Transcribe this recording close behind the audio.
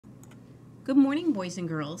Good morning, boys and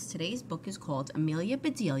girls. Today's book is called Amelia,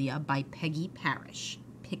 Bedelia by Peggy Parish.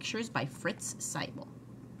 Pictures by Fritz Seibel.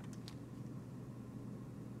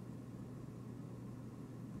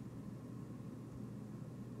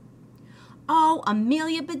 Oh,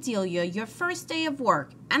 Amelia, Bedelia, your first day of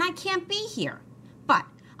work, and I can't be here. But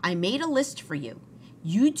I made a list for you.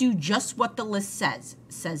 You do just what the list says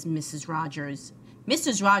Mrs. Rogers.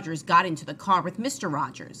 Mrs. Rogers got into the car with Mr.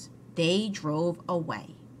 Rogers. They drove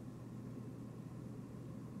away.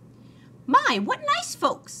 My, what nice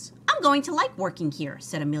folks! I'm going to like working here,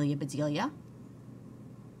 said Amelia Bedelia.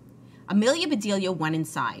 Amelia Bedelia went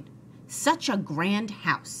inside. Such a grand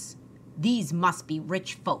house. These must be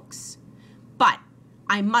rich folks. But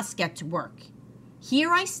I must get to work.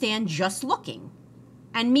 Here I stand just looking,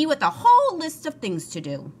 and me with a whole list of things to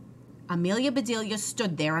do. Amelia Bedelia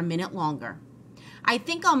stood there a minute longer. I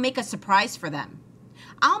think I'll make a surprise for them.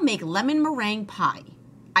 I'll make lemon meringue pie.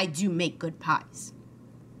 I do make good pies.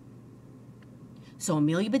 So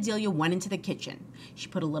Amelia Bedelia went into the kitchen. She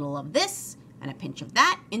put a little of this and a pinch of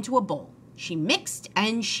that into a bowl. She mixed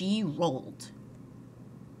and she rolled.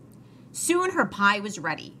 Soon her pie was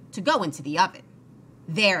ready to go into the oven.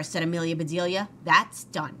 There, said Amelia Bedelia, that's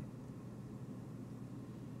done.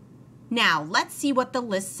 Now, let's see what the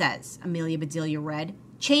list says, Amelia Bedelia read.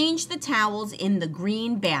 Change the towels in the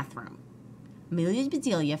green bathroom. Amelia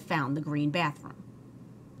Bedelia found the green bathroom.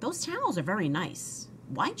 Those towels are very nice.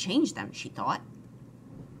 Why change them, she thought.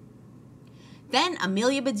 Then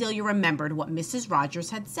Amelia Bedelia remembered what Mrs.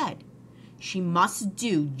 Rogers had said. She must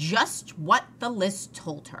do just what the list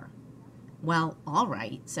told her. Well, all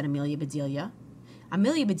right, said Amelia Bedelia.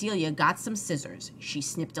 Amelia Bedelia got some scissors. She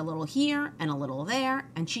snipped a little here and a little there,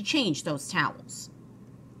 and she changed those towels.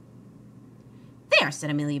 There, said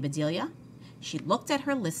Amelia Bedelia. She looked at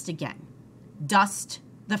her list again. Dust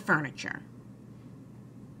the furniture.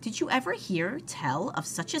 Did you ever hear tell of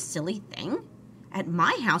such a silly thing? At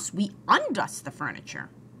my house, we undust the furniture,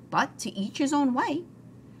 but to each his own way.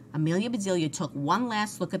 Amelia Bedelia took one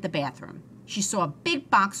last look at the bathroom. She saw a big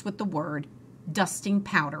box with the word dusting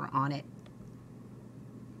powder on it.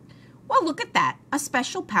 Well, look at that, a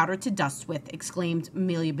special powder to dust with, exclaimed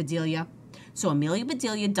Amelia Bedelia. So Amelia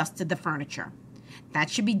Bedelia dusted the furniture. That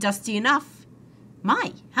should be dusty enough.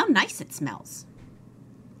 My, how nice it smells.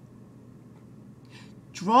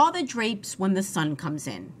 Draw the drapes when the sun comes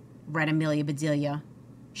in, read Amelia Bedelia.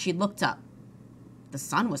 She looked up. The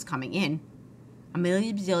sun was coming in.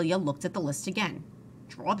 Amelia Bedelia looked at the list again.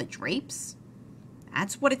 Draw the drapes?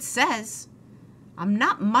 That's what it says. I'm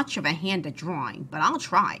not much of a hand at drawing, but I'll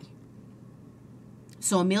try.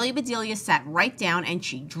 So Amelia Bedelia sat right down and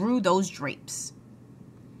she drew those drapes.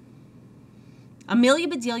 Amelia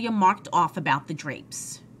Bedelia marked off about the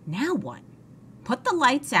drapes. Now what? Put the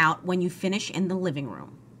lights out when you finish in the living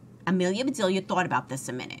room. Amelia Bedelia thought about this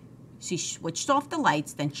a minute. She switched off the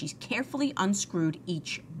lights, then she carefully unscrewed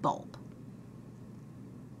each bulb.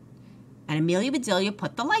 And Amelia Bedelia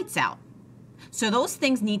put the lights out. So those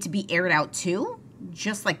things need to be aired out too?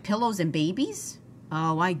 Just like pillows and babies?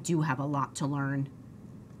 Oh, I do have a lot to learn.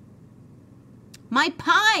 My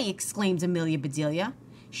pie! Exclaimed Amelia Bedelia.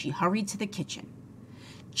 She hurried to the kitchen.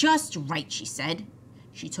 Just right, she said.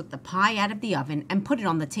 She took the pie out of the oven and put it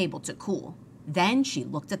on the table to cool. Then she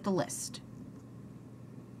looked at the list.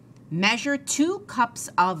 Measure 2 cups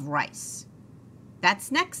of rice. That's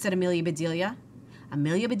next, said Amelia Bedelia.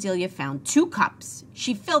 Amelia Bedelia found 2 cups.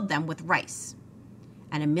 She filled them with rice.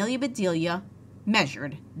 And Amelia Bedelia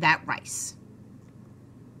measured that rice.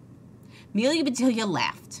 Amelia Bedelia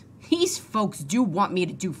laughed. These folks do want me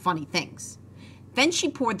to do funny things. Then she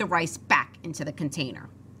poured the rice back into the container.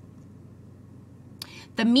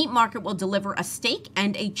 The meat market will deliver a steak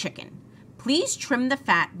and a chicken. Please trim the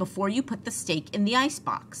fat before you put the steak in the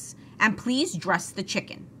icebox, and please dress the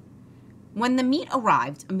chicken. When the meat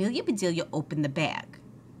arrived, Amelia Bedelia opened the bag.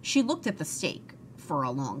 She looked at the steak for a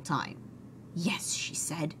long time. Yes, she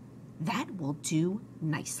said, that will do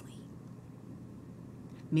nicely.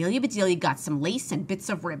 Amelia Bedelia got some lace and bits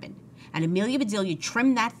of ribbon, and Amelia Bedelia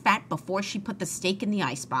trimmed that fat before she put the steak in the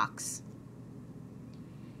icebox.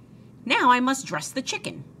 Now I must dress the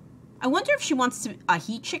chicken. I wonder if she wants a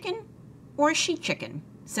he chicken or a she chicken,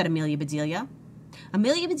 said Amelia Bedelia.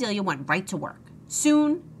 Amelia Bedelia went right to work.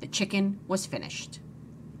 Soon, the chicken was finished.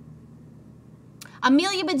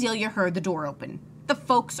 Amelia Bedelia heard the door open. The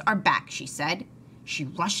folks are back, she said. She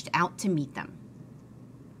rushed out to meet them.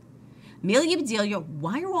 Amelia Bedelia,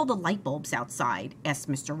 why are all the light bulbs outside? Asked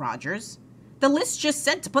Mr. Rogers. The list just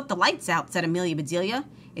said to put the lights out, said Amelia Bedelia.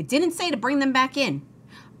 It didn't say to bring them back in.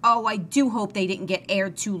 Oh, I do hope they didn't get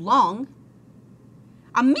aired too long.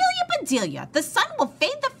 Amelia Bedelia, the sun will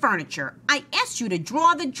fade the furniture. I asked you to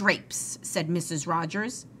draw the drapes, said Mrs.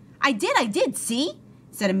 Rogers. I did, see,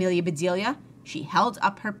 said Amelia Bedelia. She held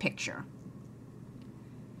up her picture.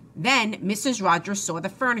 Then Mrs. Rogers saw the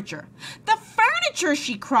furniture. The furniture,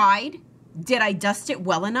 she cried. Did I dust it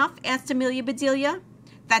well enough? Asked Amelia Bedelia.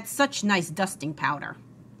 That's such nice dusting powder.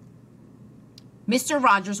 Mr.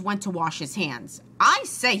 Rogers went to wash his hands. I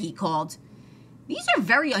say, he called, these are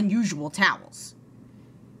very unusual towels.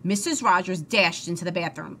 Mrs. Rogers dashed into the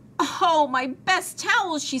bathroom. Oh, my best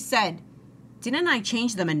towels, she said. Didn't I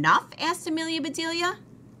change them enough? Asked Amelia Bedelia.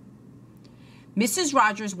 Mrs.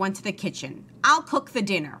 Rogers went to the kitchen. I'll cook the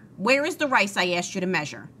dinner. Where is the rice I asked you to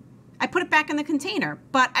measure? I put it back in the container,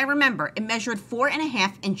 but I remember it measured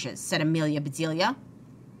 4.5 inches, said Amelia Bedelia.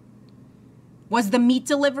 Was the meat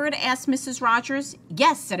delivered? Asked Mrs. Rogers.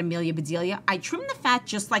 Yes, said Amelia Bedelia. I trimmed the fat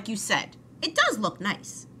just like you said. It does look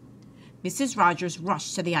nice. Mrs. Rogers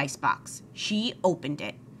rushed to the icebox. She opened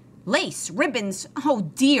it. Lace, ribbons.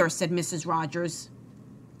 Oh, dear, said Mrs. Rogers.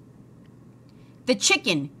 The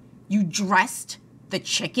chicken. You dressed the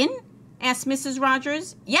chicken? Asked Mrs.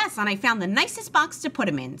 Rogers. Yes, and I found the nicest box to put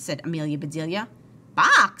him in, said Amelia Bedelia.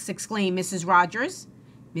 Box, exclaimed Mrs. Rogers.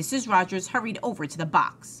 Mrs. Rogers hurried over to the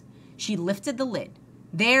box. She lifted the lid.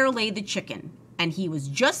 There lay the chicken, and he was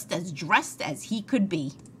just as dressed as he could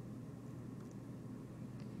be.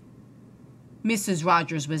 Mrs.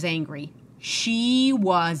 Rogers was angry. She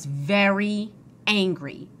was very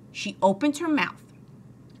angry. She opened her mouth.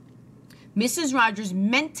 Mrs. Rogers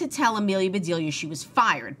meant to tell Amelia Bedelia she was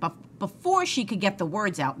fired, but before she could get the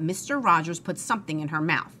words out, Mr. Rogers put something in her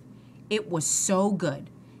mouth. It was so good,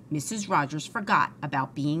 Mrs. Rogers forgot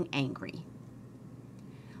about being angry.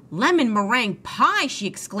 Lemon meringue pie, she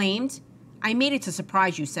exclaimed. I made it to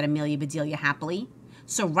surprise you, said Amelia Bedelia happily.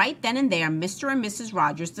 So right then and there, Mr. and Mrs.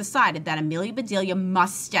 Rogers decided that Amelia Bedelia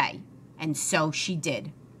must stay, and so she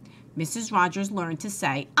did. Mrs. Rogers learned to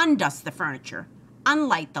say, undust the furniture,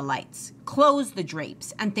 unlight the lights, close the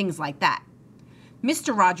drapes, and things like that.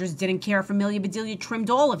 Mr. Rogers didn't care if Amelia Bedelia trimmed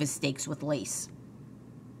all of his steaks with lace.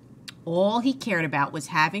 All he cared about was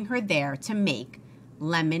having her there to make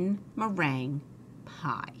lemon meringue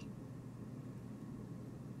pie.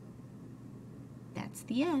 That's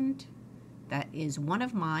the end. That is one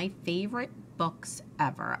of my favorite books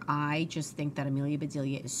ever. I just think that Amelia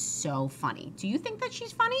Bedelia is so funny. Do you think that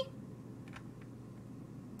she's funny?